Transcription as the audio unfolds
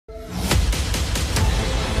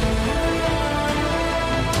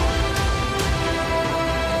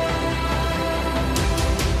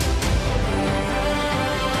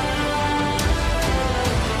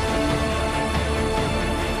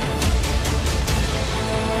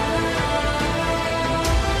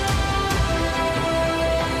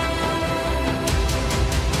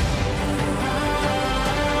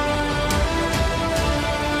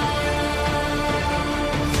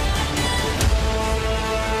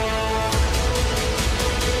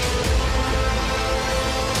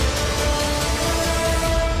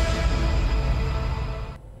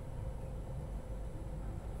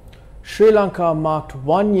Sri Lanka marked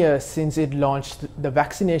 1 year since it launched the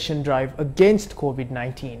vaccination drive against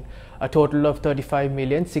COVID-19. A total of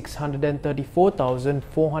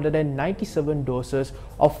 35,634,497 doses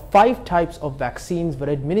of 5 types of vaccines were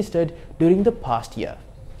administered during the past year.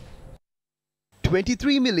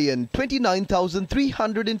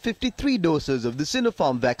 23,029,353 doses of the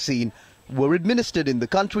Sinopharm vaccine were administered in the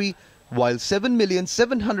country, while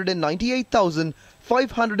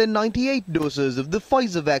 7,798,598 doses of the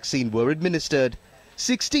Pfizer vaccine were administered.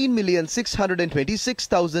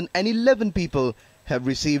 16,626,011 people have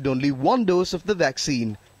received only 1 dose of the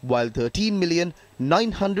vaccine, while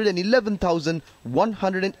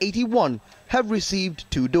 13,911,181 have received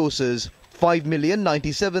 2 doses.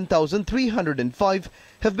 5,097,305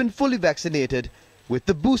 have been fully vaccinated with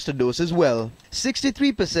the booster dose as well.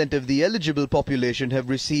 63% of the eligible population have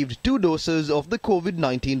received 2 doses of the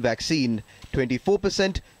COVID-19 vaccine.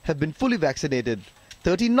 24% have been fully vaccinated.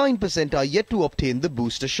 39% are yet to obtain the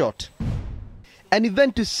booster shot. An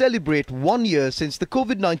event to celebrate 1 year since the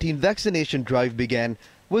COVID-19 vaccination drive began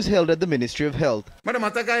was held at the Ministry of Health. When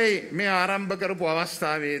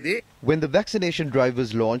the vaccination drive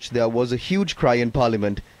was launched, there was a huge cry in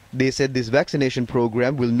Parliament. They said this vaccination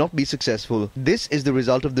program will not be successful. This is the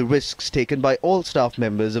result of the risks taken by all staff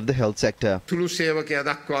members of the health sector.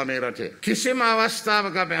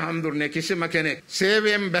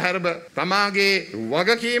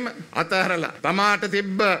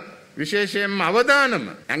 විශේෂයෙන්ම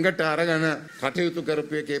අවදානම ඇඟට අරගෙන කටයුතු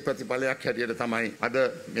කරපු එකේ ප්‍රතිඵලයක් හැටියට තමයි අද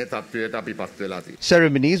මේ තත්ත්වයට අපිපත් වෙලා තියෙන්නේ.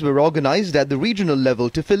 Ceremonies were organized at the regional level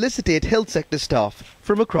to felicitate health sector staff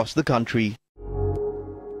from across the country.